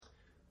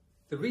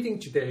The reading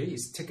today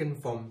is taken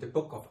from the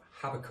book of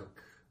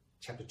Habakkuk,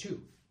 chapter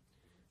 2,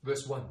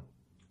 verse 1.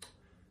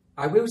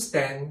 I will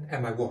stand at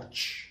my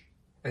watch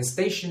and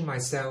station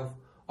myself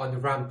on the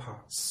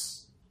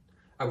ramparts.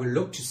 I will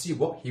look to see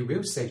what he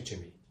will say to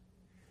me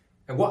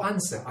and what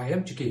answer I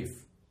am to give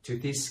to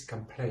this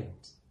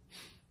complaint.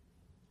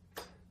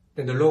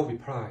 Then the Lord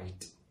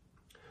replied,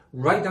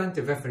 write down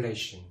the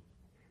revelation,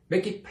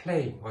 make it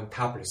plain on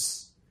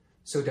tablets,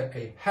 so that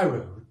a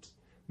herald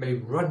may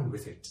run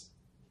with it.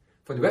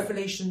 For the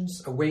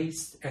revelations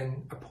awaits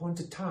an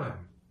appointed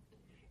time.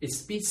 It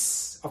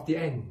speaks of the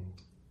end,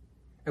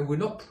 and will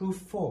not prove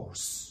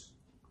false.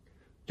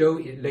 Though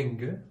it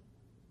linger,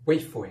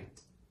 wait for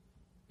it.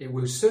 It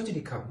will certainly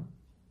come,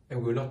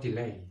 and will not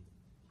delay.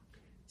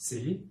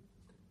 See,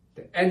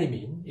 the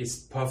enemy is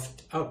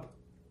puffed up.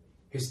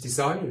 His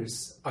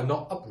desires are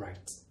not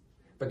upright,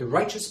 but the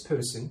righteous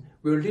person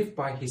will live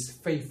by his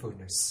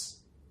faithfulness.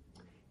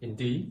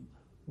 Indeed,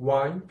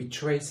 wine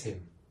betrays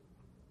him.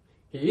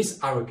 He is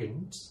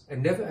arrogant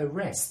and never at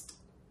rest,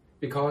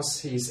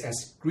 because he is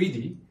as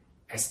greedy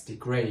as the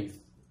grave,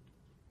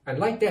 and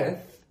like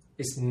death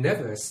is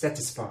never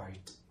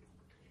satisfied.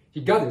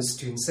 He gathers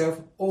to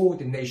himself all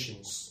the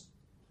nations,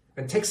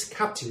 and takes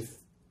captive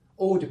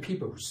all the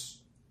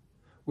peoples.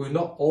 Will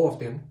not all of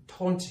them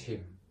taunt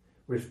him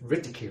with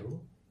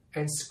ridicule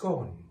and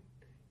scorn,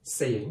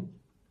 saying,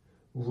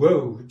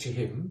 woe to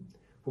him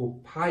who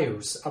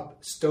piles up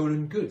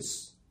stolen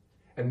goods,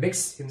 and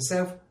makes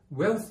himself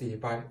wealthy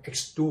by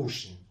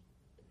extortion.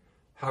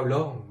 How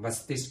long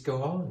must this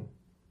go on?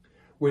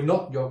 Will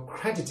not your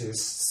creditors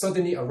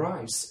suddenly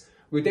arise?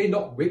 Will they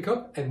not wake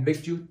up and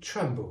make you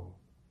tremble?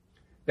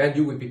 Then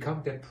you will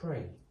become their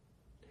prey,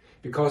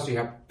 because you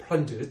have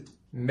plundered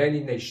many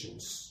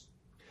nations.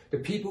 The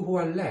people who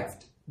are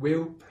left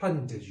will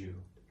plunder you,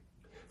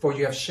 for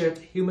you have shed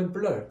human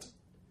blood.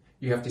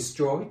 You have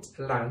destroyed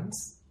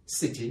lands,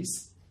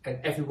 cities, and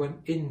everyone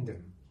in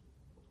them.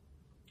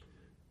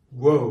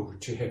 Woe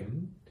to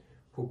him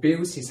who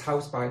builds his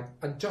house by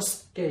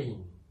unjust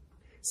gain,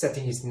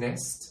 setting his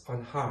nest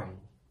on high,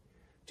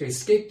 to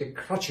escape the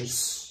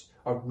clutches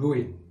of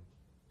ruin.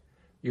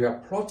 You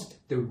have plotted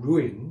the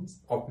ruin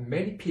of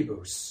many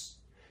peoples,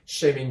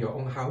 shaming your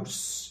own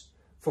house,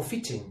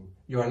 forfeiting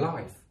your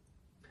life.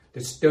 The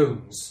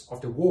stones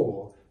of the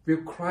wall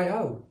will cry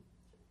out,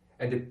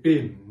 and the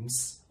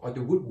beams of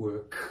the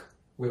woodwork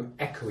will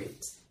echo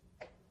it.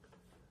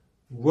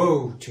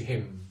 Woe to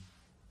him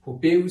who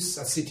builds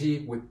a city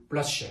with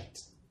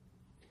bloodshed,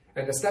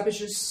 and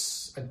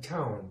establishes a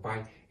town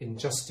by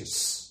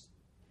injustice.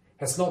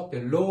 Has not the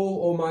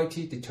Lord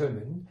Almighty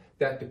determined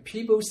that the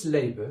people's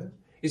labor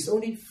is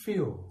only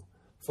fuel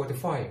for the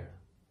fire,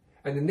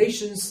 and the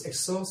nations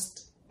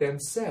exhaust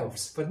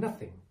themselves for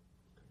nothing?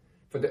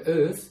 For the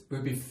earth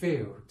will be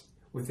filled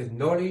with the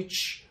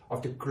knowledge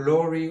of the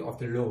glory of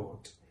the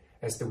Lord,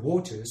 as the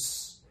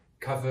waters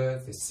cover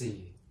the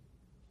sea.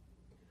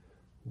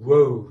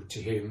 Woe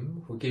to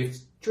him who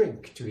gives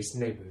drink to his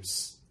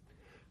neighbors,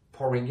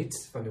 pouring it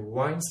from the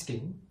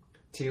wineskin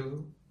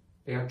till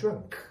they are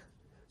drunk,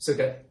 so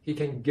that he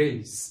can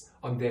gaze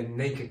on their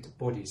naked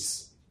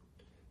bodies.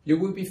 You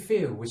will be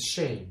filled with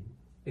shame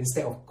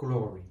instead of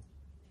glory.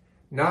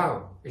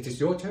 Now it is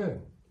your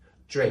turn.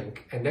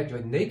 Drink and let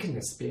your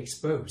nakedness be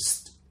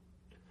exposed.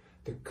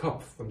 The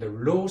cup from the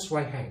Lord's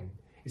right hand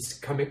is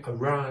coming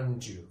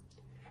around you,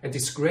 and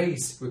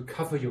disgrace will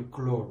cover your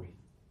glory.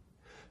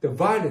 The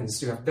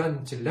violence you have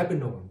done to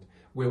Lebanon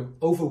will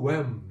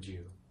overwhelm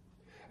you,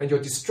 and your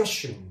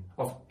destruction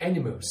of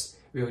animals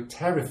will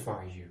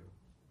terrify you.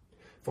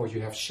 For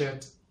you have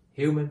shed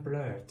human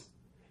blood.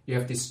 You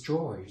have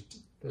destroyed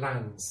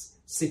lands,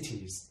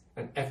 cities,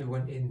 and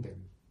everyone in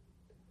them.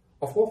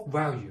 Of what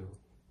value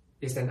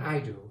is an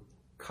idol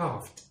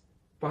carved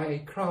by a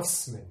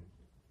craftsman,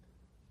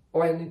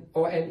 or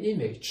an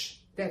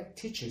image that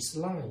teaches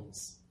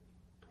lines?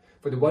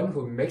 For the one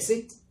who makes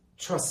it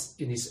trusts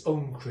in his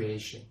own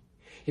creation.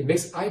 He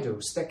makes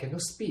idols that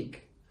cannot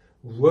speak.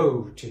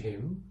 Woe to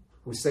him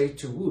who say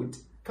to wood,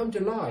 come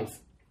to life,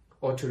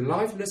 or to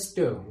lifeless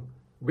stone,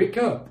 wake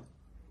up.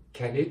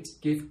 Can it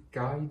give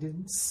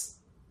guidance?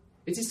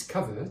 It is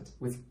covered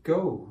with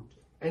gold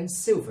and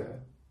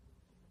silver.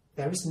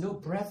 There is no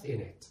breath in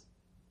it.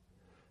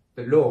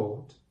 The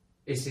Lord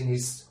is in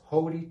his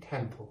holy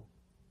temple.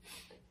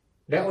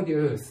 Let all the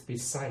earth be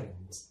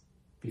silent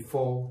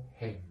before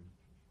him.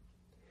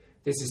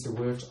 This is the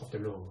word of the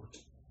Lord.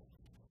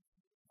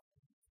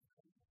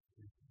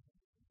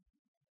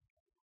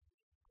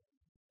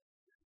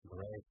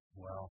 Great.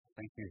 Well,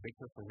 thank you,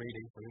 Victor, for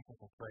reading, for Victor,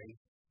 for praying.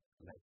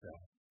 Let's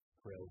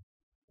pray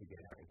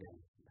together again.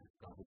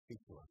 God will speak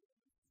to us.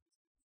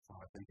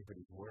 Father, thank you for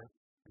this word.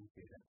 Thank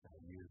you that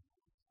you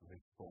have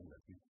informed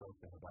us, you spoke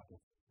to us about it.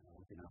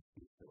 Within us,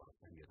 speak to us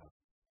and give us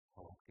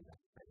hope, give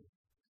us faith,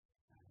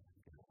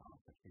 give us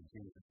answers in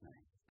Jesus'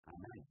 name.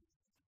 Amen.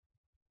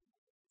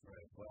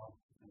 Right. Well,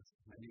 as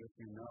many of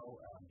you know,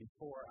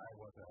 before I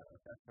was a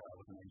pastor, I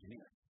was an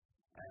engineer.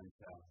 And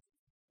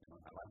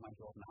I like my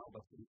job now,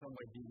 but in some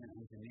way being an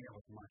engineer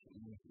was much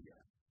easier.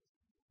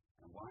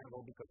 And why?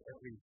 Well, because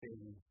everything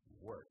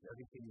works.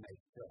 Everything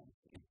makes sense.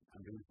 If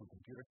I'm doing some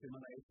computer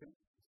simulation,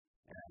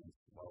 and,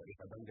 well, if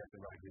I don't get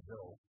the right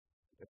result,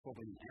 there's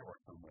probably an error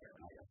somewhere,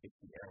 and I fix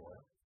the error,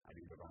 I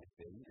do the right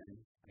thing, and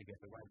I get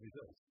the right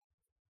result.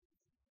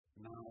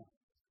 Now,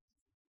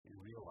 in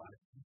real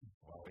life,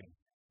 well,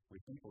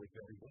 with people, it's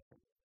very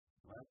different.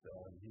 Right?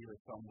 Here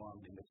is someone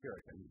in the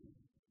church and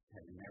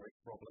has a marriage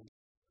problem,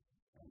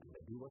 and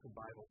they do what the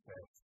Bible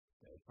says,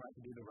 they try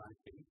to do the right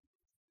thing,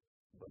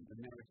 but the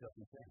marriage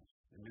doesn't change.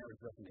 The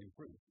marriage doesn't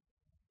improve.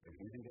 It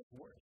even gets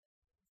worse.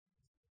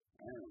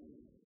 And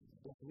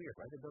that's weird,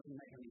 right? It doesn't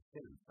make any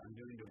sense. I'm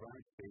doing the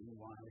right thing,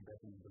 why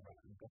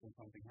doesn't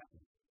something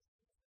happen?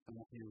 Some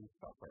of you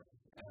suffer,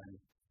 and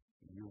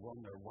you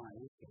wonder, why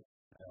is it?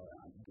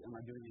 Am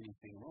I doing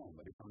anything wrong?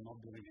 But if I'm not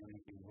doing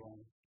anything wrong,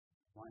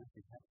 why is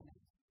this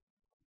happening?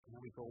 And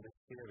we call this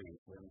series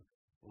when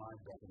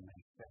life doesn't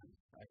make sense.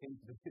 I think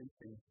the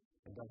thing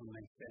that doesn't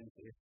make sense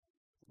is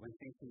when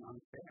things seem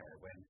unfair,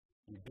 when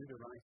you do the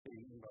right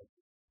thing, but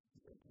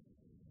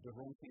the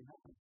wrong thing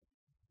happens.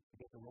 You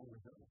get the wrong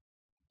result.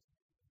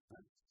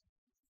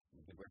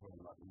 We're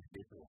talking about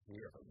individuals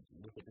here, but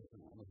look at this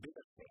on a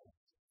bigger scale.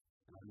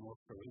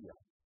 North Korea.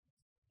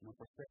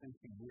 For 70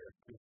 years,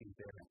 Christians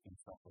there have been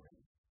suffering.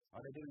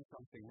 Are they doing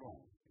something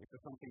wrong? Is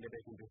there something that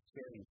they can just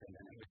change and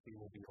then everything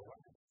will be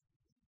alright?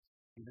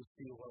 You just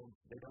feel, well,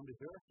 they don't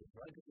deserve it,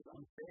 right? This is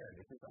unfair,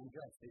 this is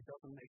unjust, this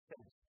doesn't make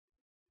sense.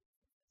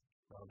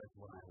 Well, that's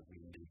why we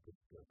need this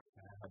book.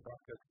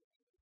 Habakkuk,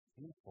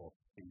 he thought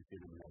things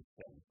didn't make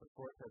sense. Of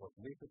course, there was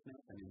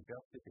wickedness and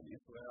injustice in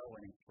Israel,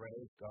 and he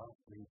prayed, God,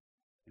 please,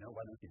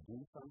 why don't you do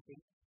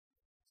something?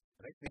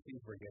 But actually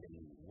things were getting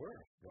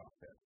worse, God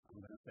said. I'm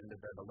going to send the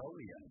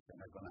Babylonians, and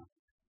they're going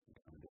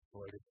to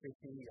destroy the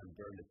city and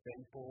burn the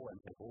temple and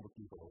take all the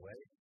people away,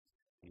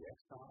 the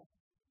exile.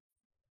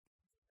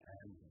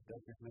 And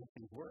that just makes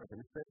things worse. And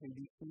especially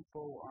these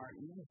people are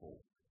evil.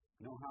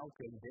 How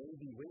can they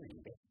be winning?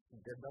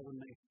 That doesn't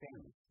make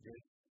sense.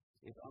 This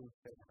is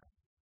unfair.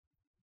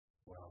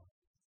 Well,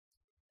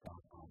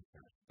 God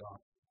answers.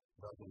 God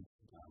doesn't,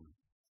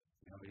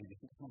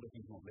 it's not that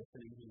he's not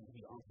listening,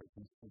 he answers,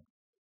 he speaks.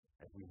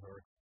 As we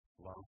heard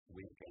last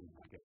week, and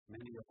I guess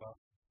many of us,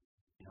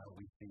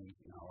 we see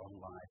in our own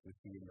lives, we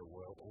see in the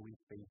world, all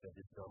these things that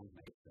just don't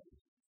make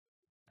sense.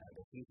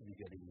 They seem to be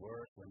getting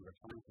worse when we're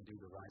trying to do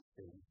the right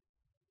thing.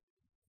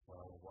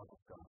 Well, what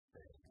does God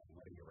say?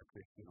 Whether you're a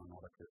Christian or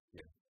not a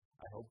Christian,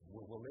 I hope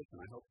we'll listen.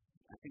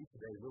 I think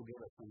today will give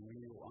us some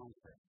real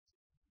answers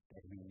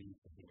that we need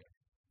to hear.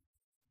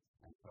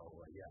 And so,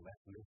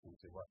 let's listen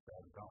to what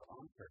God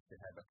answers to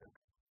Habakkuk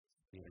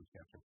here in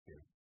chapter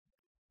 2.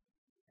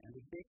 And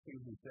the big thing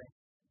he says,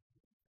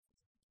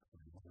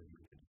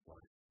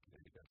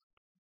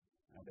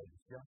 that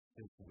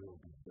justice will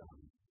be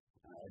done.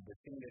 The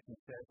thing that he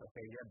says,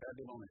 okay,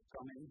 Babylon is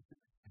coming,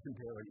 and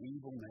they're an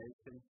evil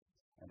nation,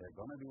 and they're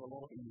going to do a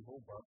lot of evil,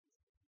 but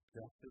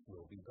justice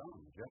will be done.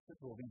 Justice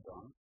will be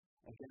done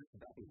against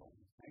Babylon.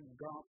 And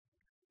God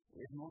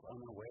is not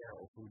unaware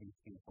of who these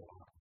people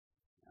are.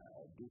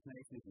 This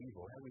nation is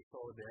evil. And we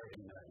saw there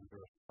in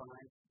verse 5,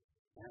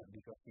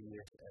 because he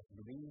is as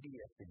greedy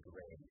as the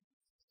grain.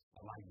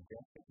 Like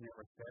death is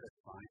never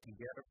satisfied, he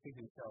gathers to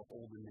himself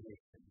all the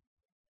nations.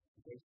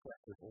 He takes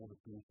captive all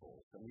the people.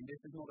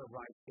 This is not a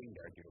right thing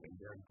they're doing.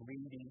 They're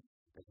greedy.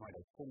 That's why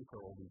they conquer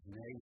all these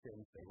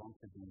nations. They want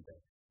to be the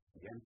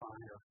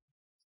empire.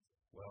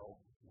 Well,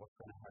 what's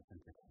going to happen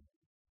to them?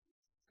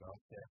 God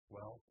says,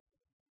 well,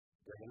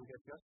 they're going to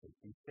get justice.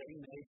 These same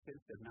nations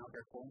that now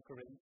they're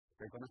conquering,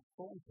 they're going to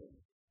scorn him.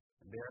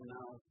 They're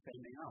now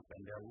standing up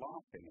and they're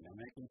laughing and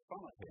they're making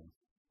fun of him.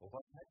 Well,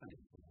 what's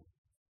happening to them?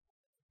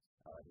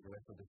 The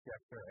rest of the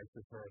chapter, as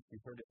you've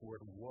heard this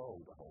word woe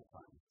the whole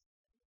time.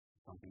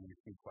 Something you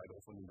see quite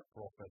often in the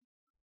prophet.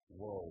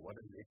 Woe.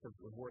 It's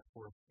a word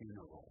for a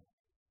funeral.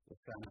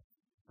 It's kind of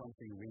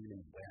something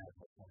really bad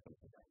has happened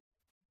to them.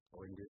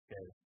 Or in this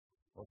case,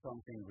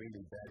 something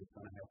really bad is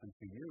going to happen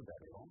to you,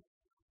 Babylon.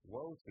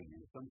 Woe to you.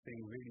 Something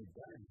really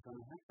bad is going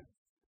to happen.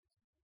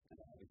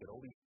 You get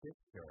all these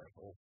pictures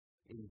of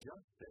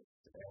injustice,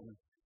 and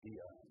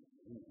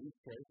in each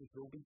case it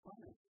will be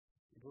punished.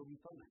 It will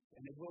be punished.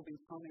 And it will be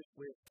punished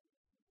with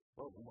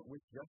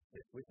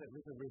justice, with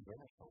a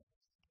reversal.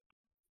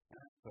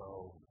 So,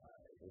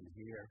 in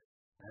here,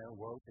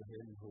 woe to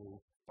him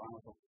who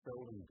finds a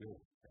stolen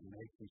goods and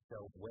makes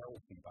himself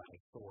wealthy by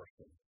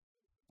extortion.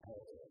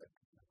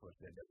 Of course,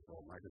 that's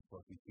all right. That's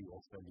what we see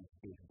also in these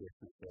big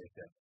businesses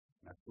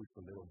that push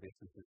the little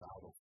businesses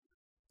out of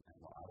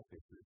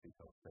business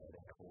because they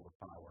have all the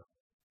power,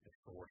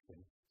 extortion.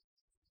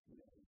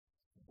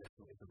 That's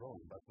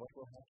wrong. But what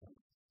will happen?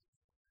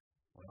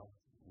 Well,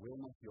 will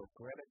not your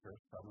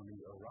creditors suddenly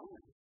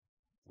arise?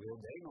 Will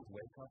they not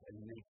wake up and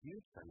make you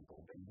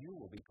tremble? Then you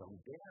will become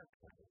their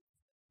prey.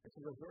 It's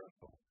a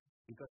reversal.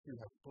 Because you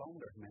have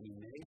plundered many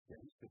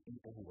nations, the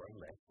people who are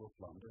left will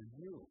plunder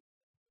you.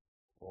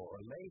 Or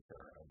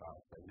later,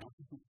 about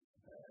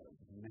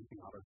making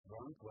others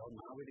drunk, well,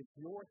 now it is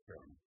your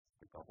turn.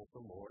 The cup of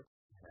the Lord's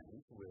hand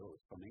is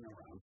coming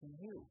around to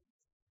you.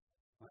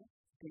 Right?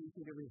 can you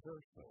see the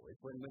reverse though? It's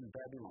when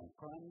Babylon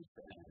comes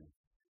and,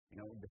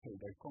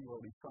 they conquer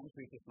all these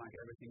countries, it's like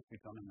everything's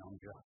becoming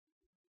unjust.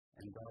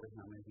 And God is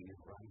now making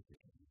it right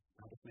again.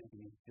 God is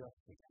making it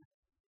just again.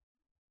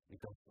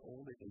 Because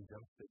all this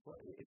injustice, well,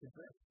 it's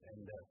addressed.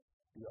 And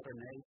the other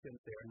nations,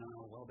 they are now,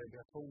 well, they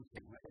got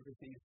homesick. Right?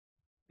 Everything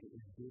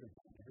is good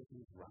again. Everything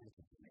is right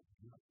again.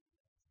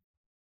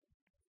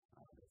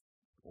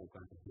 All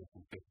kinds of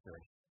different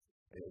pictures.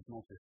 It's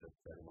not just that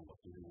Babylon was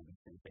doing all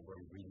these things. They were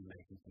really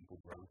making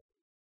people drunk.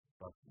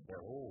 But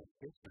they're all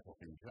pictures of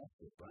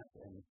injustice, right?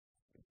 And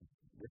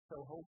we're so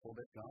hopeful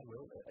that God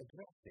will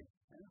address it.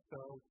 And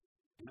so,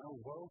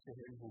 woe to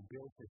him who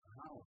built his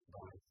house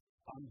by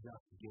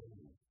unjust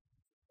gain,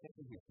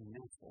 setting his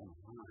nest on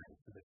high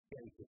to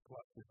escape the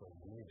clutches of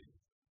living.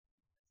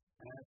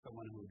 And as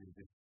someone who is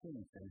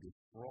deceit and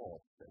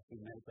defraud, that he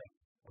makes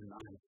a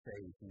nice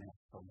safe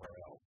nest somewhere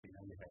else. You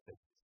have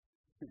this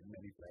in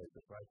many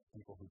places, right?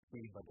 People who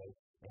cheat, but they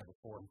have a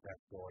foreign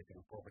passport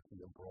and poverty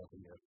abroad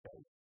in their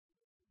state.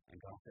 And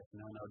God says,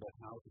 no, that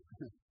house is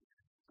going to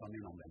come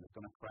in on them. It's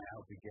going to cry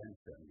out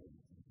against them.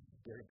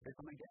 They're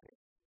going to get it.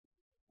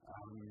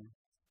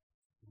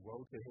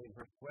 Woe to him,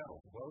 verse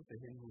 12. Woe to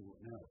him who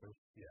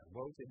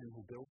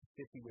built a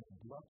city with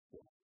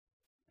bloodshed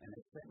and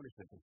established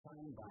it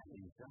defined by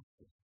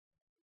injustice.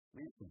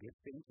 I mean, it's a good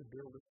thing to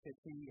build a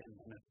city and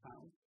a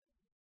town,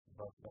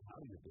 but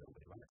how do you build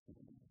it, right?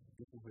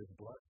 This is with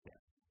bloodshed.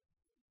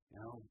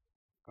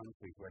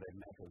 Countries where they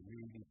make a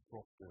really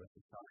prosperous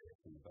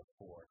society, but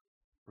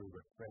through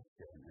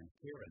repression and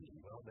tyranny,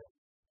 well,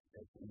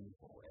 that's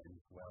evil, and,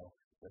 well,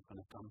 that's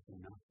going to come to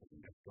nothing.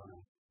 That's going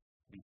to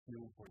be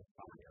fuel for the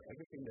fire.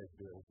 Everything that's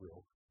built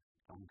will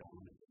come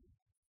down again.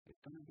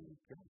 It's going to be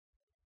good.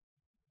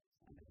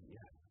 And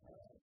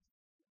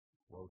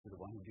woe to the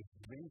one who gives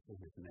drink to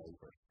his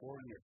neighbors,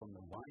 pouring it from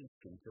the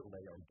wineskin till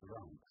they are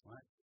drunk,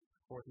 right?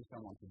 Forcing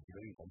someone to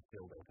drink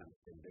until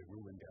they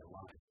ruin their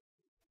life.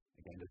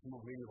 Again, that's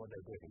not really what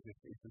they do.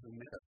 It's just a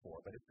metaphor,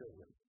 but it's a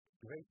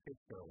great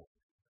picture of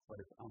what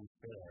is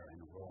unfair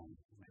and wrong.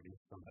 Maybe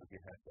sometimes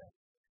you have that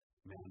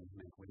men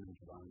make women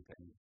drunk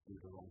and do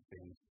the wrong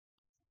things.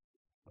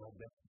 Well,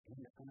 that's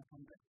going to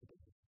come back to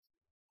them.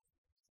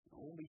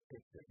 All these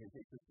pictures,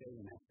 it's the same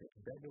message.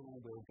 Babylon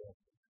will get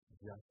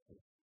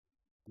justice.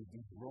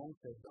 These wrongs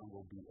they've done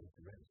will be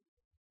addressed.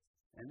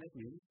 And that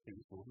means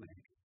things will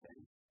make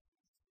sense.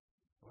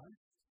 Right?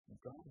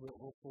 God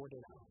will sort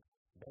it out.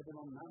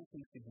 Babylon now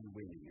seems to be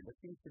winning, and it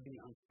seems to be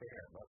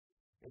unfair, but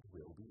it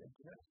will be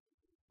addressed.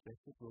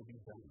 Justice will be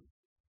done.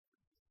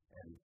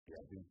 And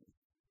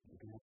we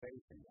can have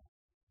faith in that.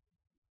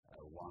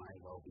 Why?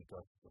 Well,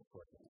 because, of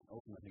course,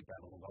 ultimately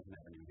Babylon doesn't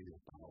have any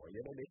real power.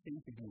 They seem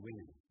to be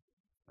winning,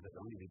 but it's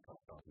only because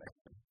God left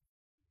them.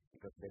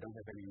 Because they don't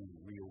have any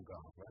real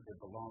God, right? There's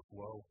the last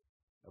woe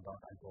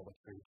about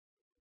idolatry.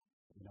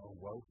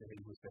 Woe to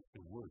him who says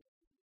to wood,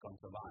 come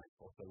to life,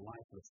 or to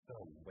lifeless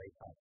stone, wake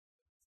up.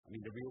 I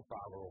mean, the real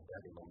power of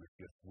Babylon is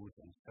just wood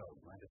and stone,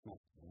 right? It's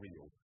not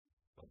real.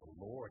 But the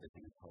Lord is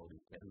in his holy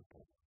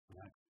temple,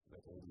 right?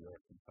 Let all the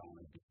earth be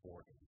silent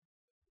before him.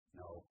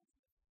 No,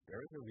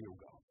 there is a real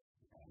God,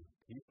 and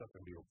he's got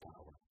a real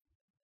power,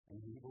 and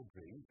he will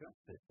bring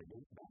justice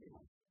against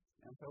Babylon.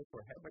 And so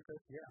for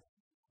Habakkuk,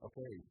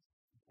 okay,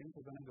 things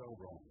are going to go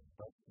wrong,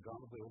 but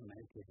God will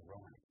make it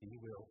right. He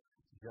will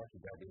judge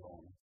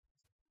Babylon.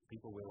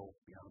 People will,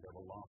 they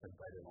will laugh at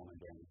Babylon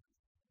again.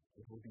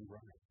 It will be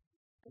right.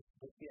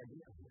 That's the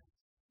idea here.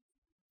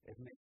 It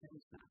makes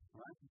sense now,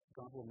 right?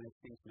 God will make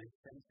things make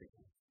sense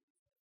again.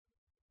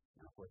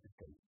 Now, of course, it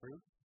came through.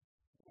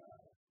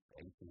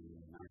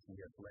 19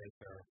 years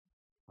later,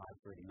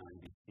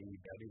 539 BC,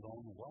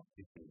 Babylon was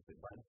defeated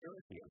by the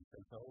Persians,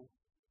 and so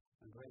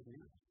a great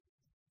news.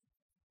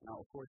 Now,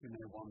 of course, you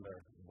may wonder,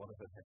 what does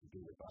it have to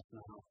do with us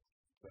now,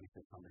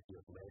 2,600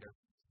 years later?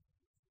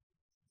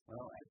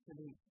 Well,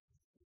 actually,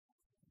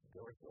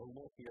 there is a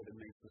lot here that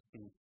makes us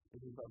think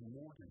this is about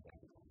more than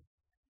Babylon.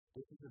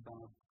 This is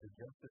about the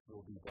justice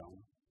will be done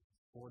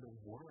for the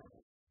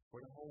world, for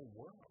the whole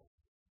world.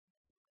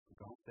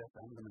 God says,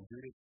 I'm going to do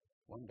this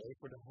one day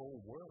for the whole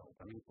world.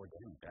 I mean, for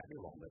them,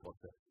 Babylon, that was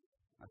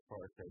as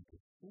far as they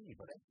could see,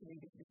 but actually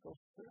this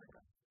goes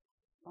further.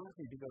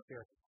 Honestly, because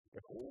there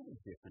are all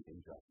these different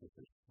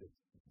injustices,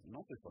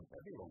 not just what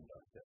Babylon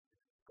does, that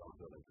God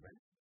will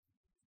address.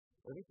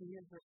 But if you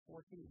hear verse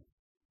 14,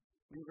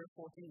 in verse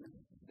 14,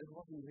 this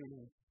wasn't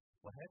really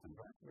what happened,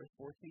 right? Verse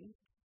 14,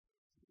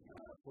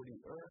 for the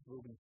earth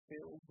will be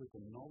filled with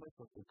the knowledge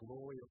of the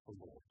glory of the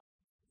Lord,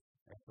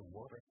 as the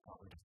waters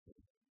cover the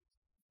sea.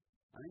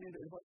 I mean,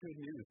 it was good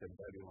news that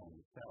Babylon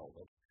fell,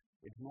 but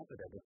it's not that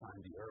at the time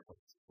the earth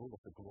was full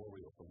of the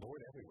glory of the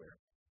Lord everywhere.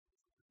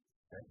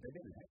 That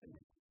didn't happen.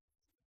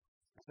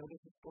 So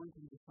this is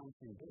pointing to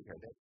something bigger,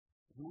 that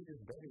it's not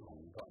just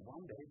Babylon, but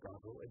one day God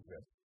will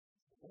address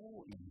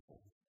all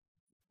evil.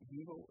 He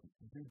will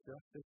do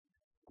justice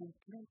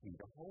completely.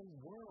 The whole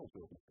world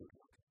will be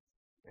good.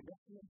 And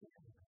that's the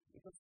idea.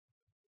 Because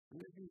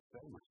we do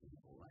so much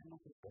evil, right?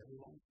 Not just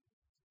Babylon.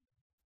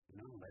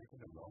 Later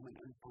the Roman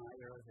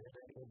Empire,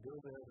 they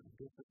built a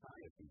good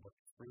society, but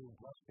through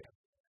bloodshed.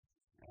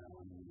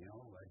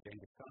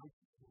 Genghis Khan,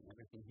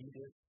 everything he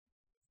did.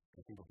 You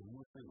can think of the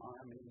Muslim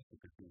armies, you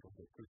can think of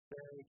the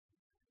Crusades,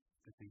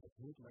 you can think of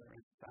Hitler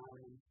and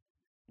Stalin.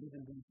 Even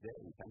these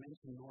days, I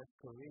mentioned North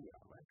Korea,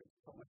 right? There's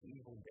so much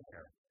evil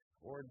there.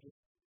 Or just,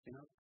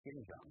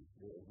 Xinjiang,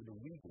 the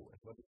Uyghurs,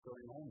 what is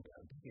going on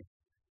there.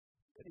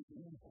 That is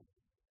evil.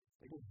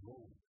 It is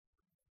wrong.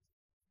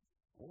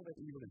 All that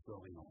evil is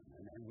going on,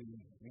 and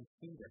we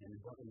see that, and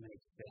it doesn't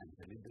make sense,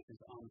 and this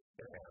is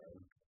unfair, and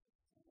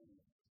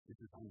this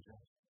is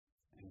unjust.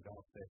 And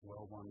God says,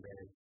 well, one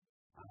day,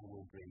 I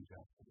will bring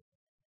justice.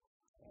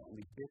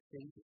 These big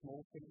things, the small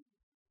things,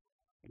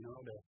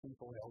 the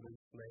people held in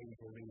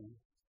slavery,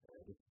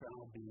 the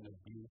child being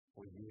abused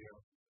for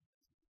years,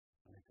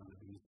 and there's going to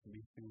be Me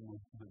Too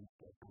movement,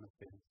 that kind of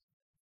thing.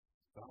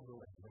 God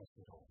will address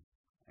it all,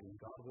 and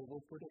God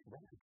will put it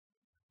right.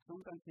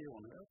 Sometimes here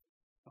on earth,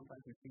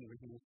 sometimes we see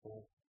regimes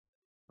fall,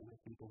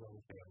 sometimes people go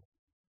there.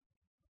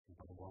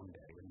 But one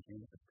day, when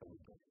Jesus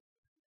comes back,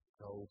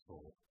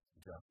 total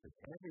justice,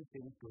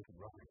 everything goes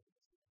right.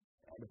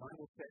 The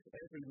Bible says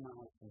every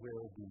mouth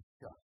will be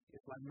shut.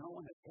 It's like no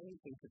one has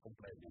anything to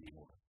complain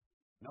anymore.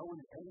 No one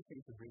has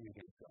anything to bring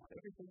against God.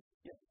 Everything,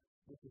 yes,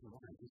 this is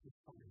right, this is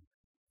fine.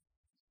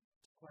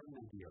 It's quite an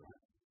idea,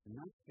 right?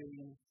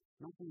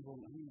 Nothing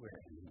wrong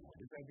anywhere anymore.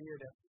 This idea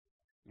that,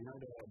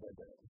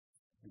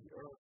 the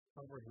earth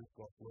covered with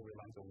God's glory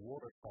like the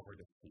water covered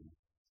the sea.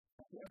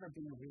 Have you ever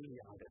been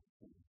really out at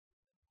sea?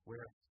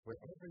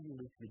 Wherever you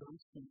look, you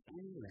don't see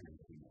any land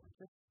anymore.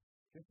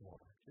 Just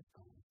water, just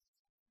calm.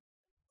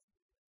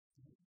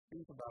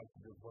 Think about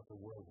what the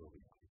world will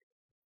be like.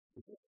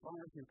 As far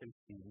as you can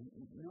see,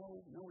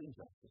 no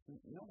injustice,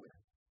 nowhere.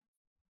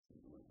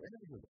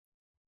 Wherever you look,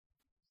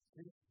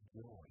 just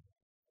joy,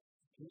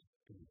 just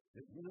peace.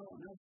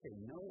 No pain,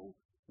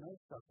 no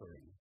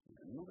suffering,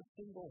 not a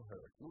single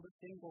hurt, not a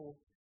single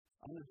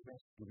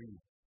unaddressed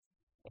grief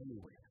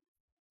anywhere.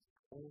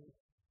 All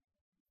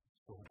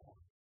stored on.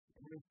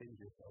 Everything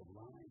just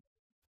aligned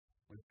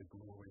with the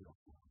glory of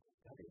God.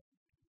 That is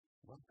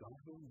what God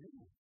will do.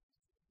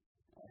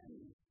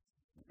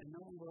 And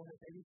no one will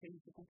have anything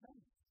to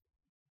complain.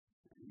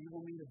 You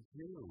will meet a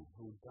Jew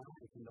who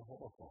died in the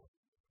Holocaust,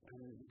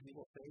 and he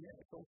will say, yeah,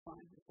 it's all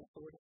fine, it's all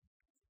sorted,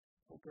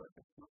 it's all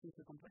perfect, nothing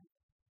to complain.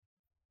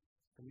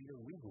 You meet a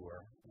Uyghur,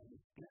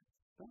 yeah,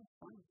 it's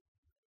fine,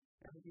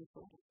 everything's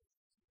sorted.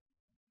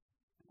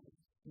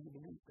 Do you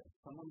believe that?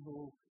 Someone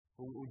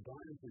who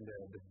dies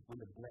when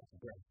the Black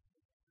Death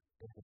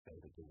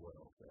devastated the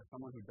world.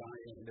 Someone who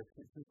died in the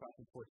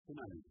 2004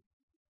 tsunami,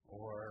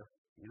 or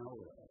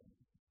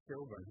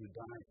children who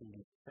died in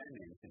the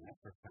famines in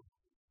Africa.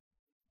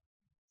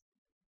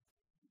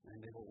 And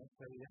they will all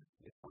say, yes,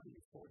 it's fine,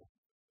 it's sorted.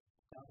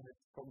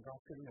 God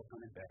couldn't have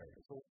done it better,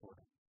 it's all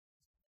sorted.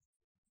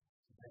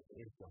 That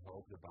is the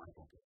hope the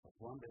Bible gives us.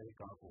 One day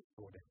God will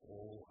sort it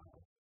all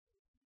out.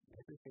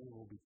 Everything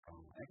will be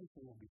calm,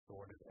 everything will be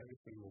sorted,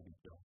 everything will be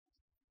just.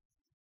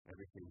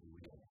 Everything will be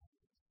real.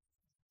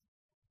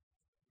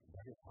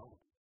 That is hope.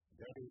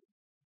 That is,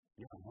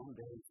 one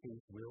day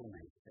things will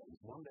make sense.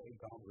 One day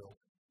God will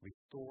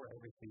restore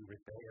everything,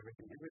 repair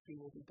everything, everything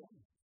will be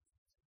done.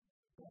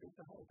 That is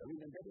the hope.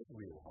 And that is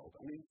real hope.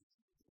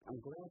 I'm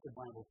glad the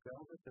Bible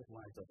tells us that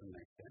life doesn't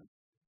make sense.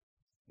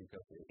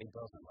 Because it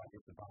doesn't. Like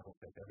if the Bible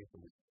says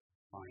everything is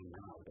fine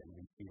now, then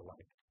we feel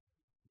like,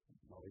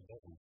 no, it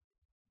doesn't.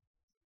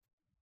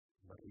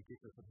 But it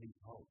gives us a deep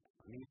hope.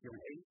 If you're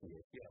an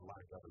atheist,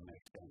 life doesn't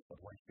make sense, but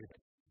why should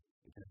it?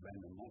 It's just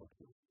random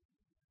molecules.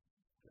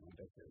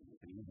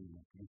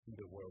 You see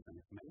the world and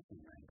it's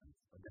making random.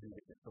 But then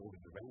if it's totally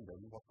random,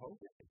 what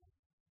hope is it?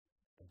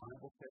 The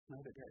Bible says no,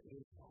 that there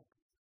is hope.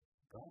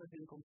 God is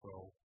in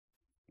control.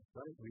 He's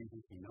got his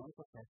reasons. He knows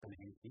what's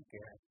happening. He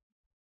cares.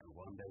 And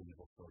one day he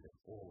will sort it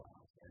all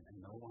out. And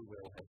no one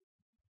will have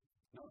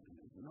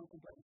no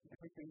complaints.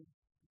 Everything is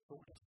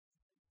sorted.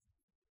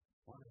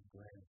 What a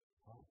great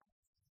hope.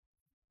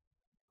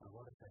 And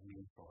what does that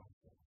mean for us?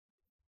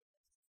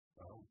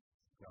 Well,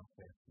 God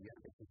says,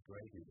 this is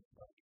great news,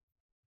 but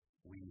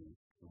we need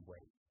to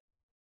wait.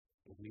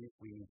 It means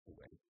we need to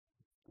wait.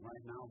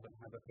 Right now, the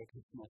Habakkuk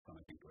is not going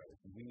to be great.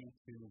 We need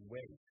to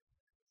wait.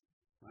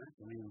 Right?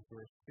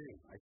 Verse 2,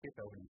 I skip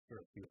over these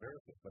first few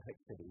verses, but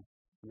actually,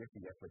 here's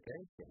the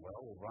application. Well,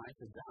 we'll write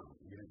it down.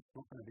 It's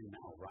not going to be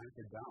now. Write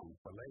it down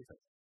for later.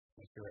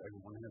 Make sure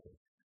everyone has it.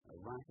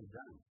 Write it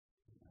down.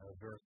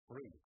 Verse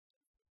 3,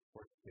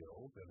 for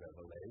still the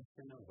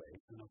revelation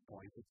awaits an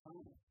appointed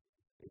time.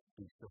 It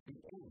speaks of the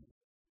end.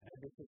 And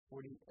this is for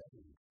the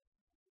end.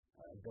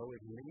 Though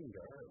it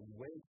linger,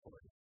 wait for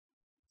it.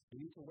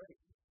 You need to wait.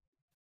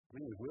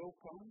 It will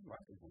come,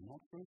 right? It will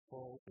not prove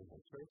false. It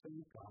will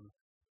certainly come.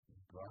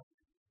 But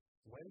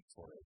wait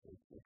for it.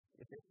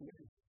 It is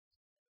here.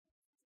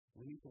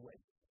 We need to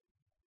wait.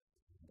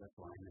 That's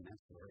why in the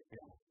next verse,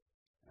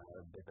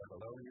 the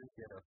Babylonians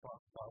are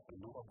puffed up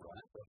and not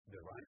upright, but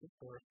the righteous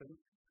person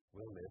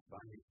will live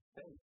by his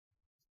faith.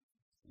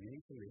 You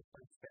need to live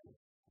by faith.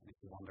 And if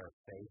you want our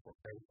faith or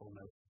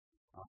faithfulness,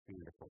 asking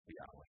at the coffee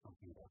hour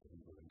something about the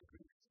Hebrew and the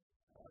Greek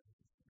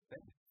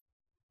things.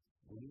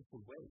 We need to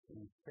wait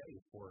and stay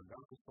for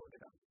God to sort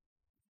it out.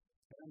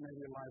 And maybe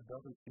your life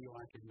doesn't feel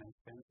like it makes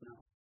sense now.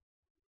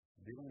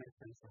 It didn't make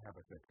sense to have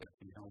a good that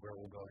you know where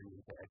we're going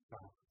into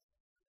exile.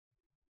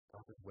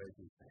 God is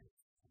waiting for you.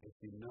 If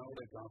you know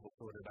that God will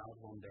sort it out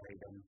one day,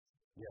 then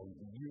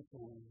you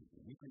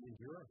can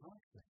endure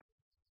hardship.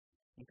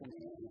 You can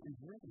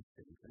endure these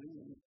things. I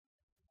mean,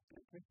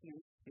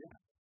 Christians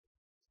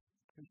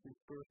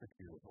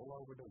persecuted all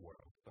over the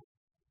world. But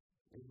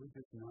if we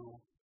just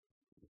know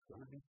it's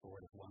going to be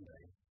sorted one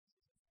day,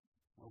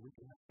 well, we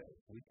can have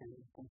faith. We can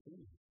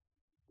continue.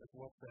 That's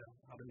what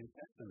how the New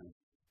Testament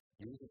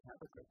uses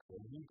Habakkuk. The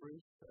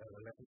Hebrews,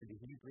 letter to the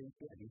Hebrews,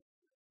 these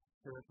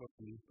church was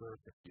being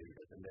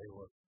persecuted, and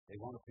they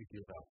wanted to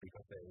give up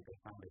because they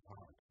found it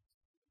hard.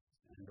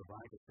 And the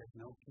writer says,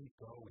 no, keep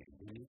going.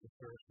 You need to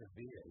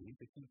persevere. You need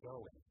to keep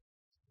going.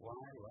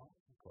 Why? Well,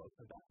 close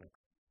to that.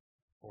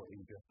 For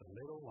in just a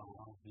little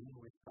while, he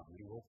who is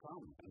coming will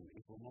come, and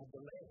it will not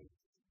delay.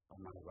 On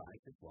my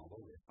righteous one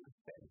will live by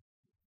faith.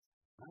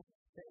 Not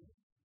faith.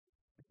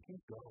 But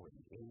keep going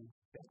in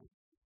faith.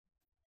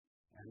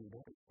 And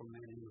that is for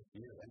many of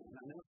you. And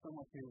I know some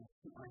of you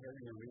are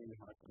having a really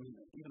hard time,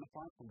 even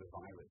apart from the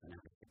virus and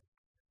everything.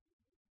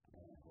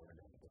 Or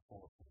the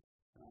forces.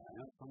 I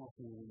know some of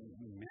you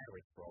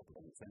marriage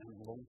problems and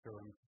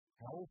long-term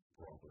health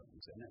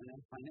problems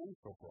and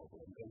financial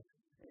problems. And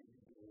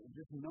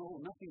just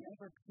nothing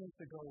ever seems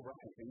to go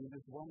right. And you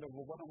just wonder,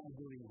 well, what am I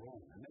doing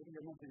wrong? And maybe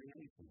you're not doing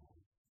anything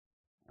wrong.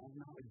 And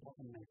now it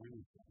doesn't make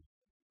any sense.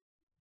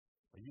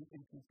 But you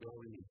can keep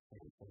going in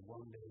faith, and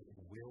one day it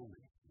will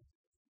make sense.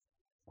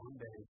 One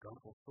day God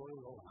will sort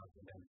it all out,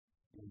 and then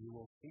you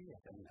will see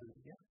it, and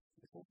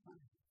it's all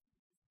fine.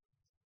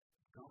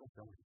 God is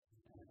going.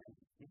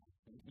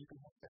 You can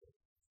have faith.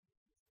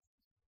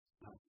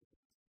 Now,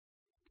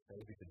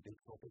 faith is a big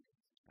topic.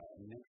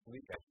 Next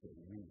week, actually,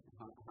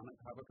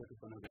 Habakkuk is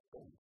going to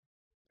respond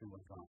to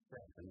what God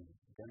says, and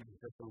then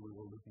that's when we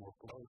will look more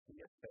closely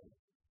at faith.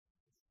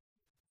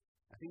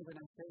 I think when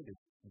I say this,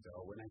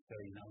 though, when I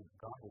say,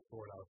 God will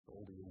sort out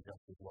all the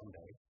injustice one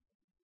day,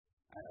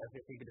 I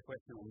think the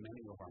question on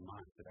many of our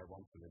minds that I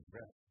want to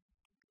address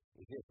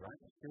is this,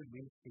 right? Should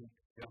we seek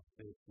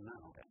justice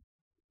now, then?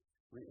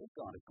 If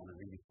God is going to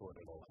really sort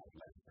it all out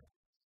later,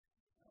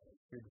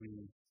 should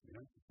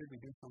we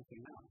do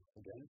something now?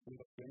 Again, should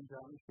we change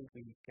on? Should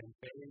we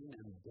campaign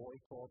and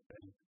boycott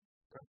and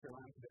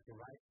pressurize that the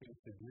right thing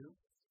to do?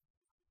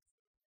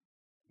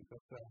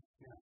 Because,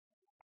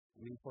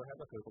 for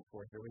Habakkuk, of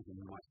course, there is a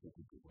nice thing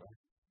to do, right?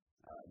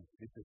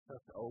 This is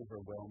such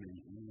overwhelming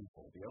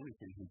evil. The only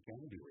thing he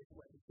can do is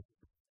wait.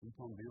 He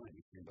can't do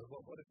anything. But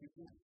what if he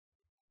can?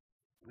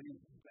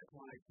 That's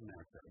why it's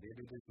America. They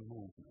did this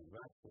movement,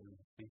 right?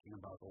 Thinking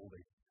about all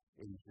the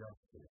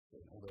injustice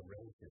and all the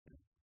racism.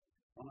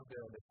 One of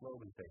the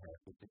slogans they have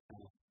is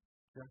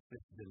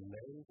justice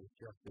delayed is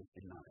justice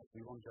denied.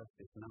 We want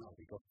justice now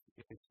because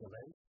if it's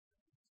delayed,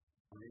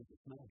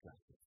 it's not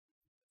justice.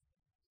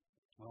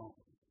 Well,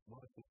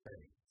 what does it say?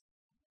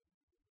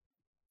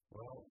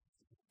 Well,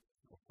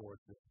 of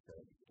course,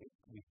 if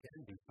we can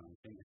do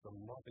something, it's a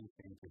loving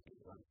thing to do,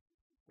 right?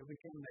 If we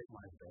can make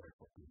life better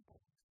for people,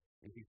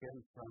 if we can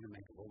try to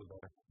make a little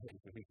better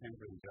place, if we can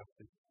bring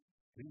justice,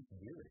 please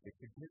do it.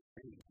 It's a good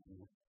thing.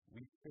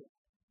 We should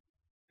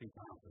speak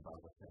out about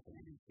what's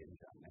happening in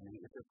Xinjiang.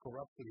 If there's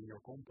corruption in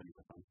your company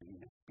or something,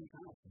 speak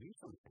out, do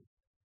something.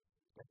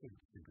 That's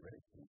a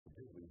great thing to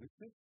do. We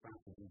should try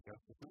to do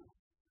justice now.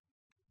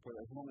 For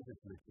as long as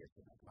it's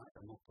legitimate, right?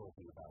 I'm not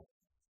talking about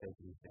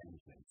taking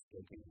vengeance,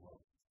 taking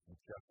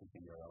justice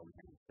in your own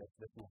hands.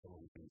 That's not the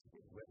wrong thing to do.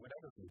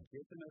 Whatever's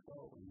legitimate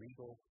and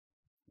legal,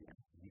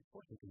 of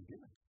course you can do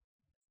it.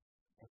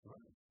 That's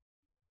right.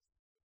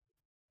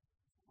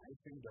 I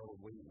think though,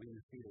 when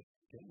you see this,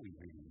 can we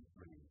really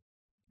bring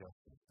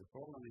justice? The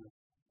problem is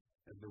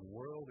that the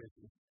world is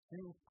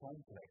too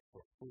complex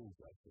for full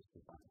justice,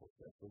 the Bible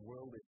says. The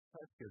world is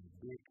such a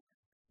big,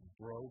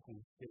 broken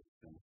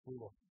system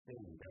full of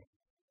sin that,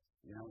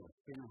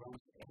 sin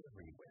runs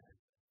everywhere.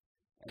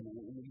 And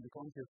you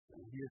can't just,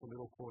 here's a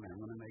little corner,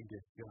 I'm going to make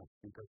this just,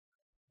 because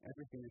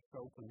everything is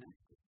so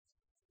connected.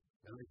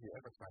 And if you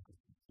ever try to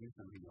do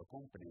something in your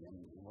company, and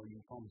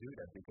you can't do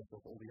that because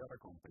of all the other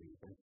companies,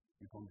 and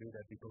you can't do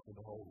that because of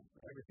the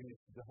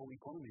whole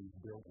economy is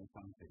built on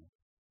something.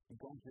 You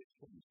can't just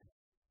change it.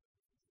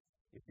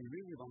 If you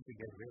really want to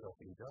get rid of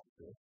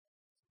injustice,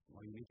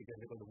 you need to get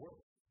rid of the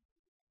world.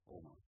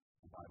 Almost,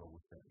 the Bible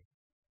would say.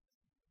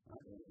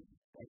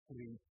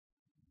 Actually,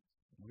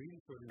 really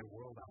sorting the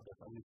world out,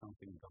 that's only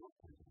something God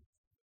can do.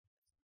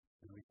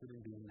 And we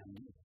shouldn't be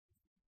naive.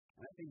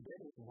 And I think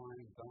that is why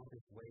God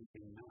is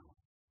waiting now.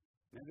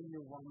 Maybe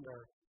you wonder,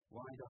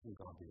 why doesn't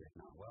God do it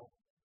now? Well,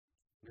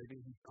 maybe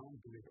he can't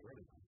do it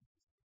earlier.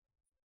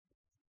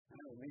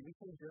 Maybe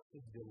some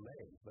justice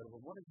delayed. But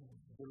what is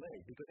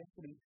delayed? Because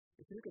actually,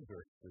 if you look at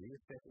verse 3,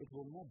 it says it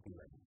will not be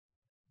delayed.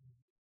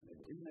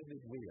 Isn't that a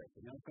bit weird?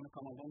 It's going to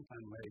come a long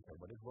time later,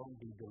 but it won't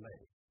be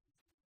delayed.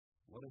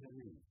 What does it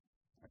mean?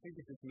 I think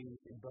it just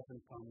means it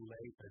doesn't come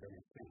later than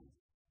it can.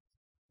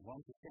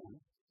 Once it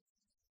can,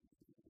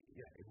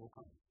 it will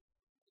come.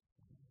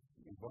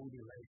 It won't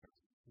be later.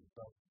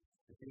 But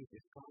the thing is,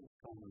 it can't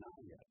come now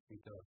yet,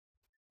 because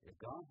if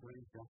God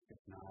brings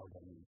justice now,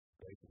 then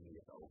basically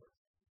it's over.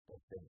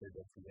 That's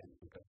the end,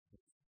 because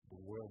the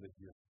world is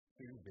just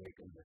too big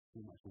and there's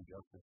too much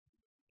injustice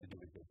to do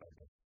it just like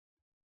this.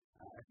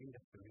 I think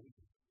that's the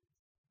reason.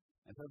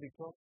 And so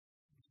because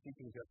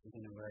seeking justice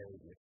in a way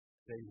is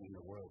saving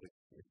the world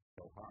is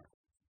so hard.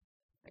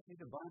 Actually,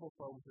 the Bible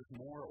focuses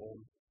more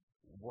on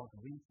what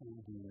we can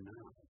do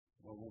now,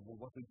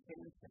 what we can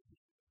change.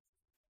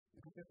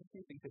 Because there's a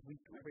few things that we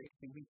can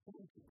change.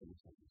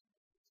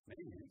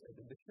 Maybe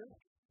the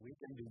church. We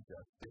can do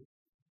justice,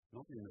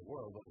 not in the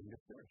world, but in the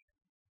church.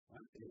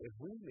 Right? If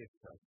we live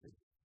justice,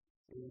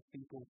 if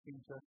people see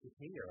justice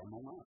here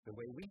among us, the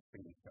way we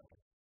see each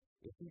other,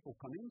 if people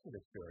come into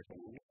the church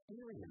and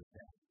experience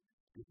that,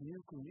 this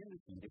new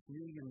community, this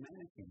new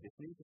humanity, this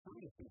new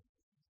society,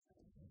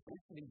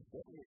 actually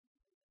that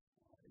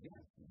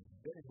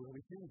is where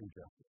we can do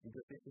justice,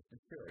 because this is the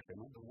church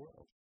and not the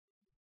world.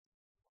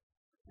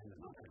 And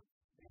another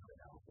thing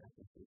that I'll say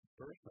is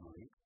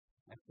personally,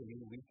 actually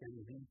we can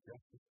lead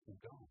justice to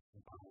God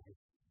by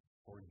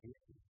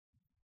forgiveness.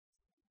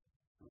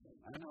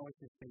 I don't know what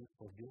you think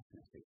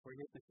forgiveness is.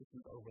 Forgiveness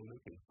isn't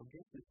overlooking.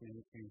 Forgiveness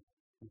means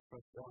to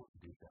trust God to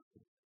do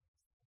justice.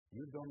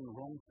 You've done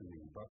wrong to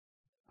me, but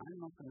I'm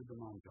not going to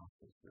demand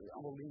justice. I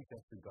will leave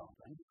that to God.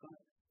 I'm just going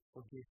to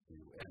forgive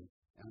you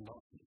and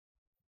love you.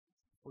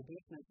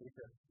 Forgiveness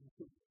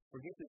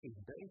is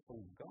based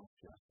on God's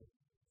justice.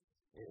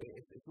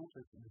 It's not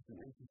just an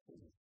empty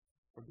thing.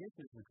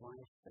 Forgiveness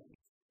requires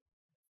faith.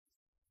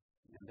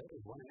 And that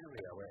is one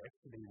area where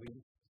actually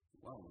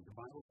the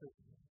Bible says,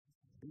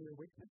 be a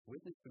witness.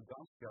 Witness to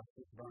God's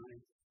justice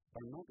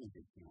by not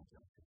resisting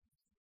justice.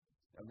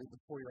 I mean,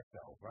 for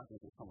yourself, right?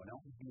 If someone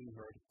else is being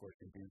hurt, of course,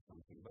 you do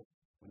something. But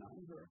when I'm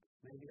hurt,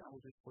 maybe I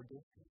will just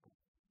forgive people.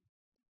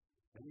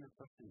 Then you're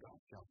trusting God's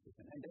justice.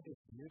 And that is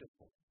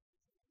beautiful.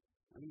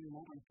 I mean,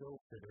 modern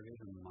joke that there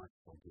isn't much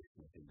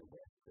forgiveness in the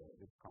West.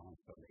 It's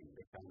constantly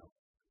the kind of,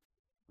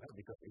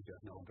 because if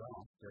there's no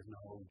God, there's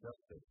no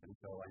justice. And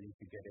so I need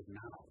to get it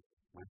now,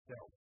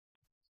 myself.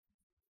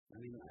 I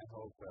mean, I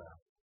hope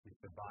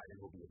Mr. Biden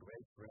will be a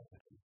great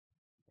president.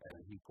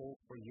 He calls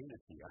for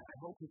unity. I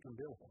hope he can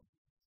build one.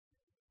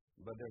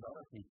 But there are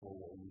other people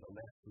on the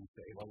left who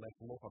say, well, let's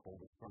lock up all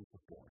the Trump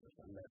supporters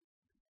and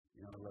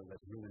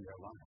let's ruin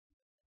their lives.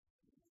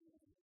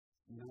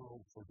 No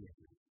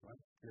forgiveness,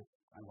 right? Just,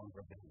 I want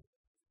revenge.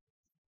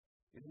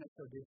 Isn't it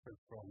so different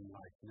from,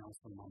 like,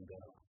 Nelson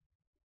Mandela?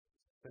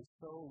 Spent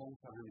so long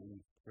time in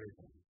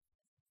prison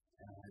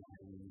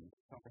and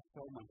suffered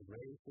so much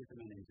racism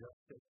and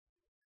injustice.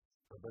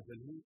 But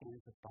when he came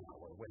to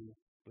power, when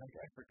Black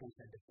Africans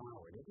had the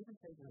power, they didn't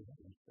take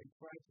revenge. They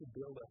tried to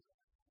build a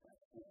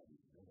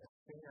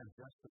fair,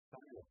 just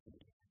society,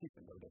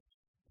 even though that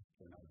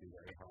cannot be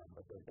very hard,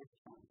 but that's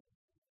fine.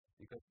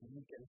 Because he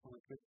came from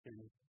a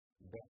Christian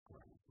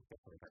background,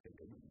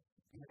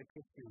 he had a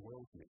Christian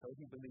worldview, so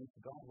he believes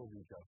God will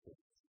do justice.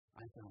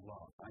 I can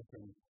love, I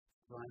can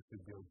try to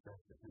build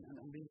justice,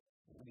 and leave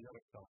the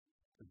other stuff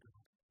to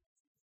God.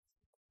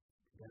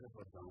 That is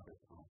what God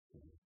is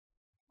asking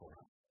for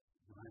us.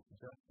 Right?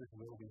 Justice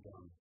will be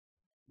done.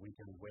 We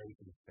can wait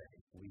in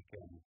faith. We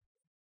can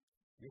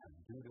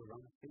do the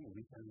right thing.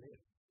 We can live.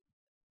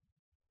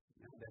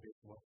 And that is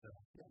what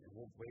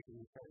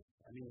waiting in faith.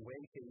 I mean,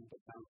 waiting,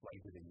 that sounds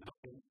like doing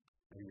nothing.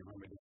 And you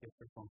remember this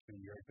picture from 2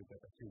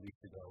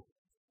 weeks ago.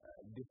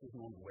 This is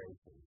not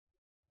waiting.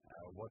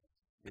 What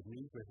it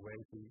means with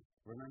waiting,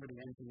 remember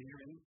the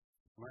engineering?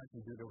 Right? You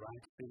do the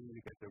right thing,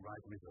 you get the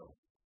right result.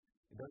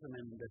 It doesn't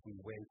mean that we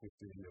wait with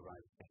doing the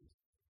right thing.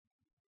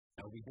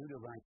 Now, we do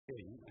the right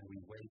thing and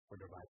we wait for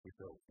the right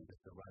result, because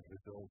the right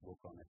result will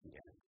come at the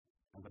end.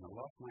 I'm going to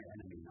love my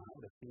enemy now.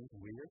 That seems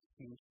weird,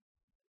 seems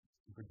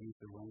to produce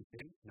the wrong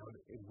thing. No,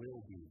 it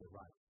will be the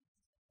right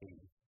thing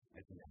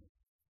at the end.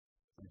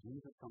 When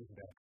Jesus comes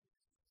back,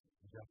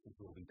 justice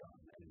will be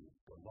done, and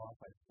the love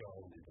I've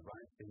shown and the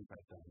right things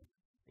I've done,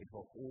 it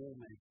will all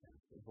make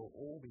sense. It will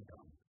all be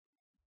done.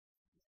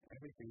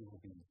 Everything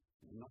will be,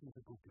 nothing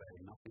to complain,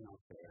 nothing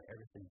out there,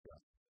 everything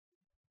just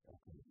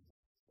okay.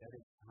 That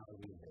is how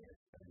we live,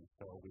 and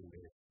so we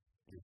live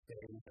in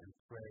faith and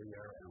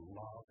prayer and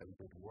love and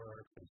good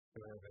works and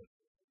service.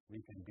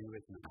 We can do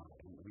it now,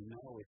 and we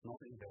know it's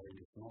not in vain,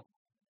 it's not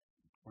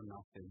for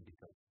nothing,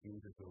 because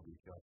Jesus will be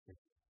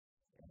justice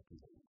at the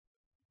end.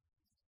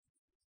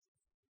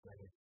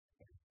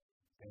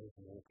 That is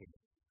walking,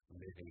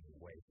 living,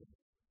 waiting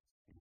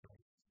in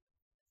faith.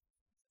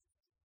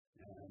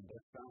 And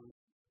that sounds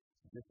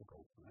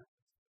difficult, right?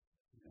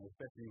 And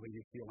especially when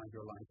you feel like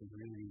your life is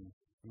really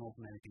not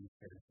making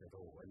sense at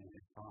all, and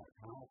it's hard.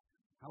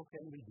 How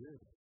can we do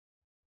this?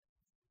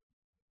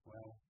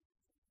 Well,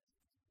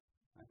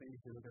 I think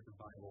if you look at the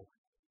Bible,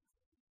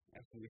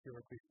 actually if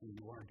you're a Christian,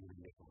 you are doing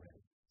this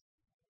already.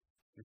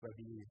 Just by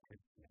being a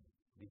Christian.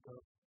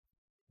 Because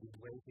this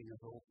waiting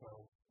is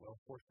also,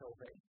 for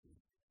salvation.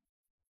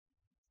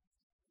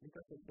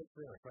 Because it's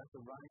there, right?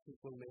 The righteous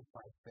will live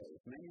by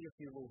faith. Many of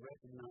you will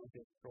recognize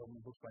it from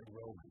books like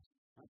Romans.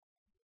 Right?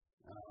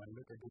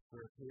 Look at this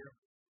verse here.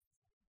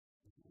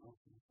 Oh,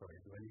 sorry,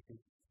 do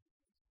anything?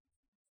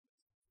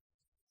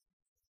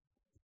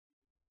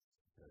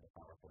 The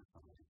PowerPoint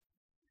summary.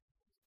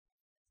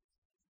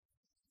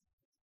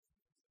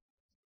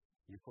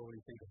 You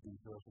probably think of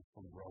these verses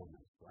from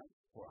Romans, right?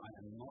 For I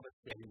am not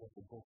ashamed of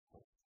the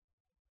gospel,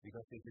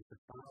 because it is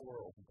the power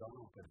of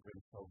God that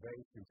brings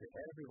salvation to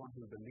everyone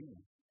who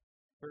believes,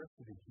 first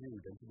to the Jew,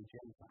 then to the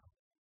Gentile.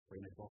 For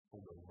in the gospel,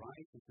 the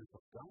righteousness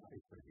of God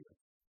is revealed.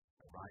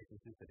 The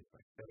righteousness that is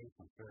by faith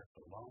compares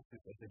to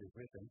lawlessness, as it is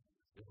written,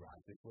 the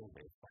righteous will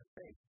live by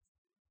faith.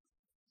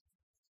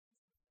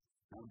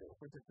 Now,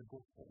 therefore, it's the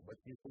gospel. But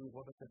you think,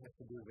 what does it have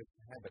to do with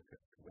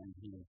Habakkuk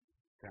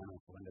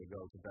when they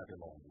go to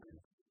Babylon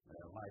and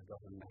life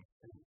doesn't make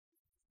sense?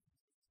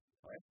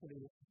 Well,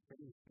 actually, it's the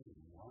same thing.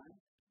 Why?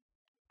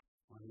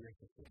 Well, here's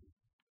the thing.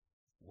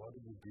 What do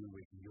you do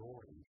with your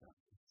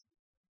injustice?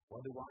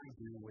 What do I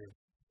do with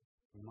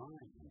my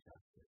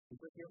injustice?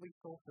 Because here we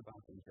talked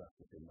about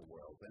injustice in the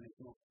world, and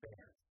it's not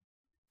fair.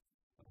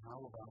 But how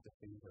about the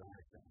things that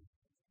I've done?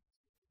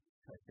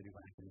 Actually,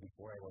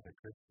 before I was a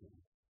Christian,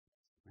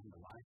 and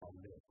the life I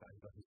lived, I've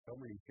done so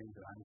many things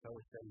that I'm so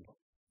ashamed of.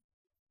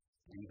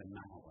 And even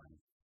now, I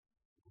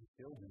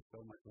still do so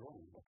much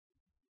wrong. But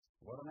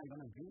what am I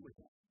going to do with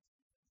it?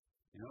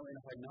 And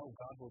if I know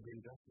God will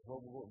bring justice,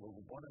 what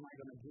am I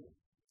going to do?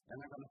 Am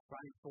I going to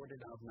try and sort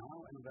it out now?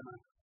 Am I going to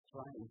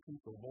try and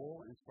keep the law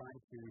and try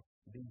to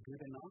be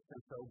good enough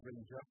and so bring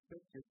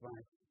justice just by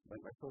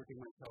sorting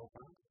myself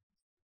out?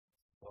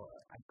 Well,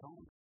 I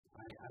can't.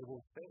 I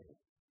will fail.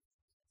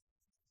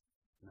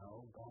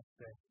 No, God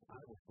says, I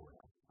will sort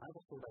out. I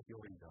will sort out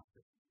your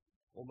injustice.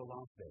 On the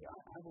last day,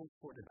 I will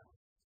sort it out.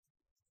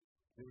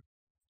 Just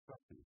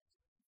trust me.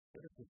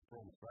 That is His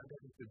promise, right?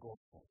 That is the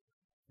gospel.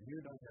 You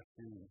don't have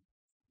to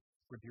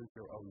produce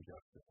your own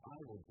justice. I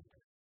will do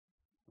it.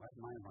 Right?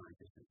 My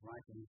righteousness,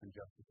 righteousness and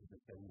justice is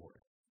the same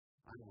word.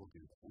 I will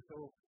do that. And so,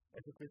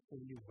 as a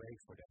Christian, you wait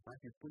for that.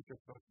 Right? You put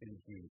your trust in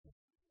Jesus.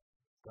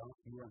 God,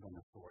 you are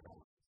going to sort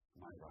out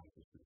my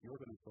righteousness.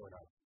 You're going to sort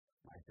out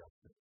my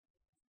justice.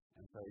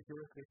 And so, if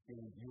you're a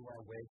Christian, you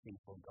are waiting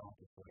for God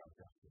to sort out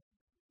justice.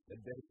 That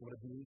is what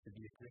it means to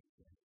be a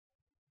Christian.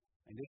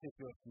 And this is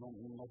just not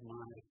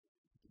my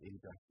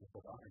injustice,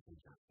 but our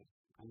injustice.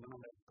 I'm going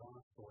to let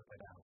God sort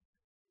it out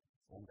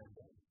on that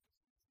day.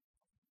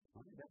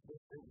 Right?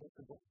 That's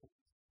the gospel.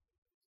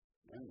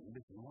 And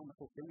this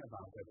wonderful thing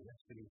about that is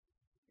actually,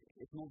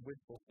 it's not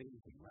wishful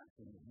thinking, right?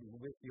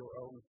 With your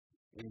own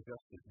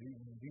injustice.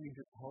 Do you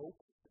just hope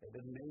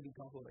that maybe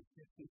God will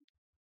accept it?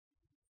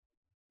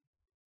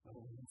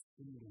 Well, we've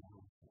seen the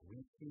answer.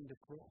 We've seen the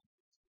cross.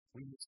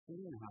 We've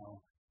seen how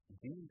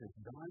Jesus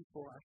died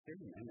for our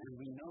sin, and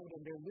we know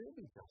that there will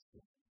be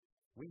justice.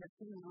 We have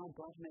seen how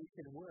God makes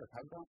it work,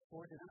 how God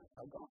sorts it out,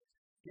 how God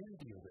can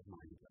deal with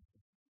my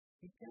injustice.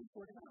 He can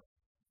sort it out.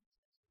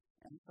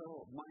 And so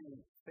my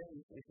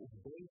faith is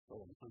based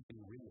on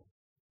something real.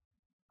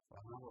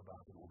 Well, how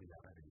about all the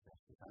other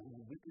injustice? I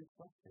mean, we can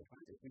trust it,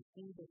 right? If we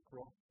see the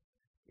cross,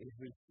 if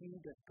we see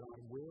that God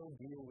will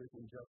deal with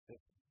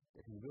injustice,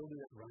 that He will do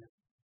it right,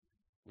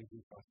 we can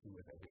trust Him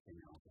with everything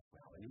else as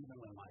well. And even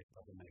when life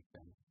doesn't make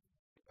sense,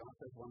 if God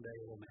says one day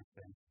it will make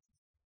sense,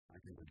 I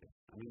can do that.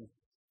 I mean,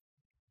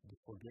 the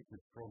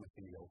forgiveness promise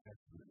in the Old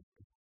Testament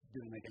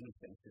didn't make any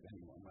sense to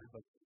anyone, right?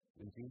 But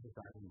when Jesus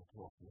died on the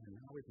cross,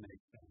 now it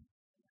makes sense.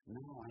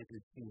 Now I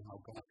can see how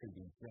God can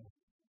be just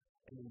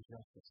and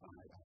justify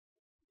us,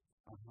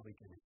 how we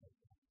can accept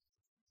it.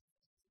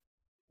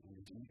 And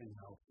it even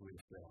helps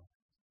with the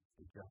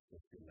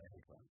justice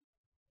delayed, right?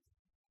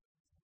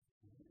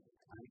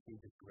 I think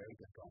it's great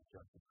that God's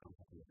justice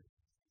comes with it.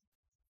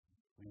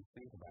 When you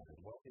think about it,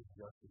 what if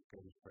justice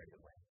came straight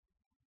away?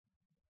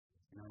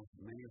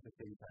 Many of the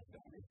things I've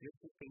done, if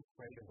justice came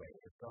straight away,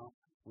 if God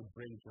would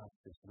bring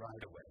justice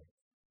right away,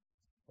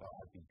 well,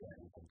 I'd be dead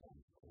and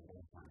condemned a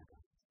long time ago.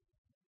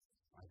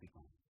 I'd be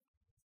gone.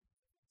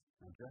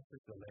 Now,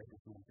 justice delayed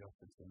is not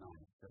justice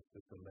denied.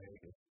 Justice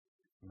delayed is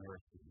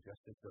mercy.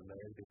 Justice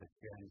delayed is a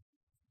chance.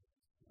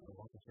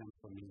 What's a chance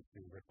for me to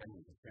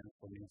repent? A chance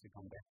for me to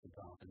come back to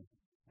God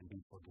and be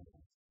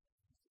forgiven.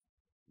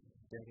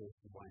 That is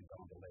why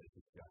God delays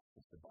His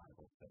justice, the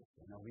Bible says.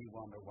 We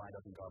wonder, why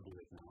doesn't God do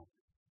it now?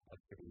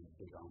 That's a pretty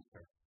big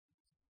answer.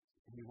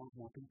 He wants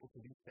more people to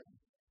be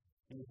saved.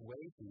 He's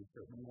waiting so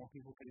more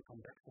people can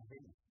come back to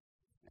Him.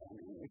 And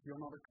if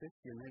you're not a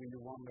Christian, maybe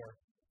you wonder,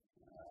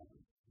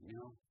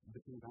 the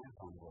things I've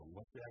done wrong.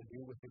 What should I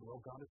do with it? Well,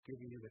 God is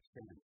giving you a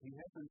chance. He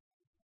hasn't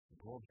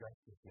brought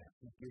justice yet.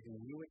 He's giving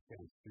you a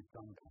chance to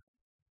come back.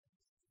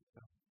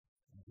 So,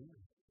 do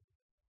it.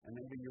 And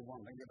maybe you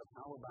wonder,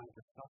 how about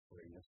the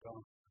suffering? As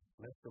God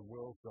lets the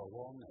world go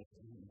on,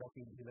 does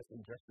He let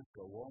injustice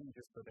go on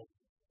just so that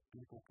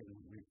people can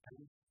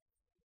repent?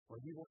 Well,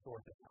 He will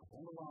sort it out.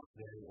 On the last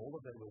day, all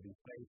of them will be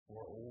paid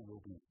for, all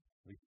will be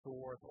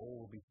restored,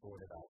 all will be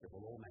sorted out. It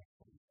will all make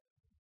sense.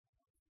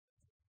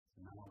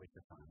 Now is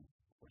the time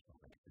for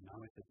salvation. Now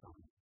is the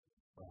time.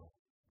 Well,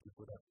 We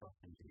put our trust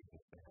in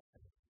Jesus there.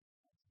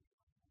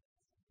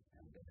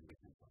 And then we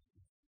can trust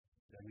Him.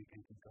 Then we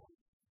can keep going.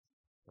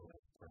 So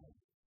let's pray.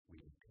 We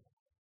need to.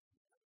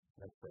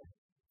 Let's pray.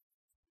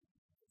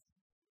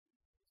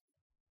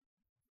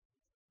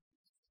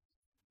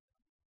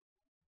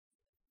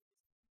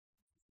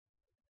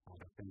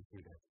 Father, thank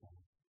you that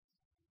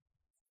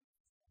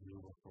you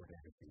will sort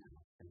everything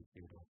out. Thank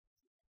you that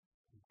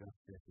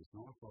justice is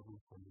not a problem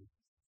for you.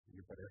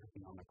 You put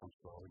everything under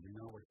control. You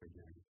know what you're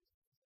doing.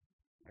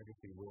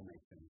 Everything will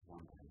make sense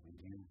one day when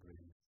you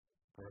bring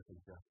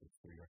perfect justice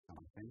to your Son.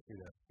 Thank you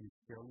that you've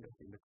shown us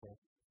in the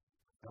cross.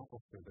 Help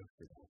us to look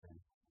to that. And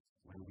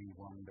when we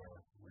wonder,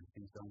 when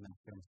things don't make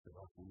sense to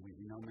us, and we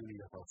know many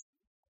of us,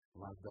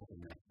 life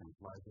doesn't make sense.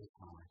 Life is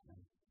hard.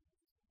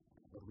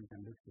 But we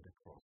can look to the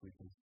cross. We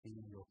can see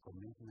your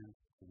commitment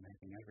to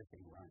making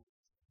everything right,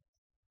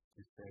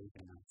 to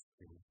saving us,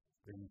 to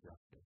bring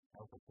justice.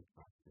 Help us to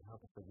trust you.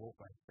 Help us to walk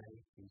by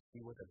faith, to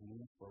see what it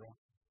means for us,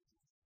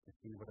 to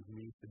see what it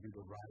means to do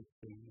the right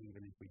thing,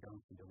 even if we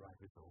don't see the right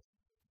results.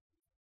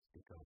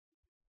 Because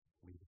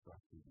we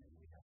trust you and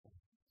we have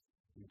faith.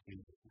 In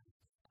Jesus' name.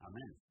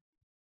 Amen.